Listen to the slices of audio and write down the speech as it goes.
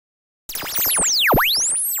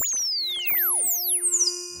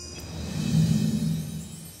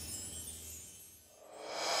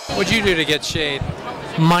What'd you do to get shade?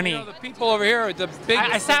 Money. You know, the people over here, the big.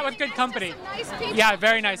 I sat with good company. Yeah,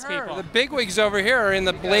 very nice people. The bigwigs over here are in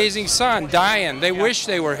the blazing sun, dying. They wish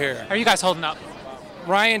they were here. How are you guys holding up?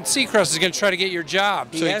 Ryan Seacrest is going to try to get your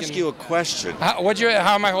job. He asked you a question.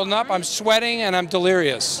 How am I holding up? I'm sweating and I'm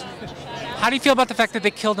delirious. How do you feel about the fact that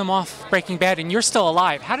they killed him off Breaking Bad and you're still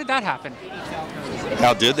alive? How did that happen?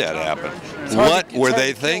 How did that happen? What were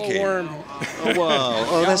they thinking? Oh, wow.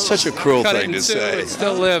 Oh, that's such a cruel thing to say. It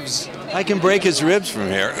still lives. I can break his ribs from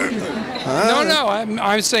here. Huh? No,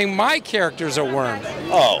 I'm saying my character's a worm.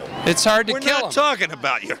 Oh. It's hard to kill him. We're not talking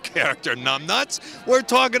about your character, numbnuts. We're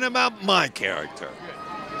talking about my character.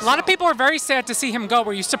 A lot of people were very sad to see him go.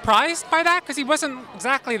 Were you surprised by that? Because he wasn't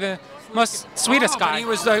exactly the most sweetest guy. But he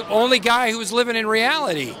was the only guy who was living in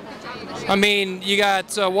reality. I mean, you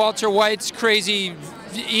got Walter White's crazy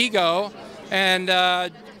ego,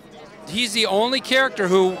 and he's the only character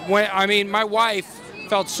who my wife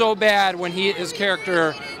felt so bad when his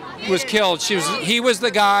character was killed. He was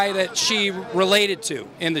the guy that she related to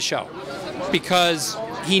in the show because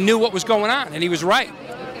he knew what was going on and he was right.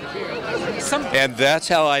 And that's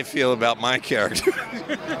how I feel about my character.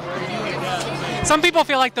 Some people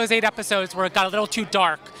feel like those 8 episodes where it got a little too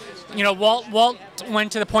dark. You know, Walt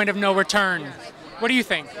went to the point of no return. What do you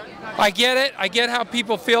think? I get it. I get how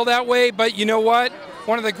people feel that way, but you know what?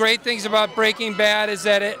 One of the great things about Breaking Bad is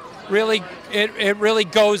that it really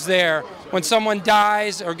goes there. When someone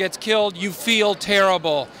dies or gets killed, you feel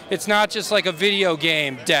terrible. It's not just like a video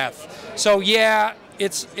game death. So yeah,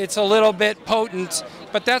 it's a little bit potent,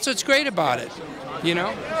 but that's what's great about it, you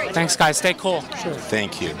know? Thanks, guys. Stay cool. Sure.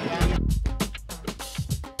 Thank you.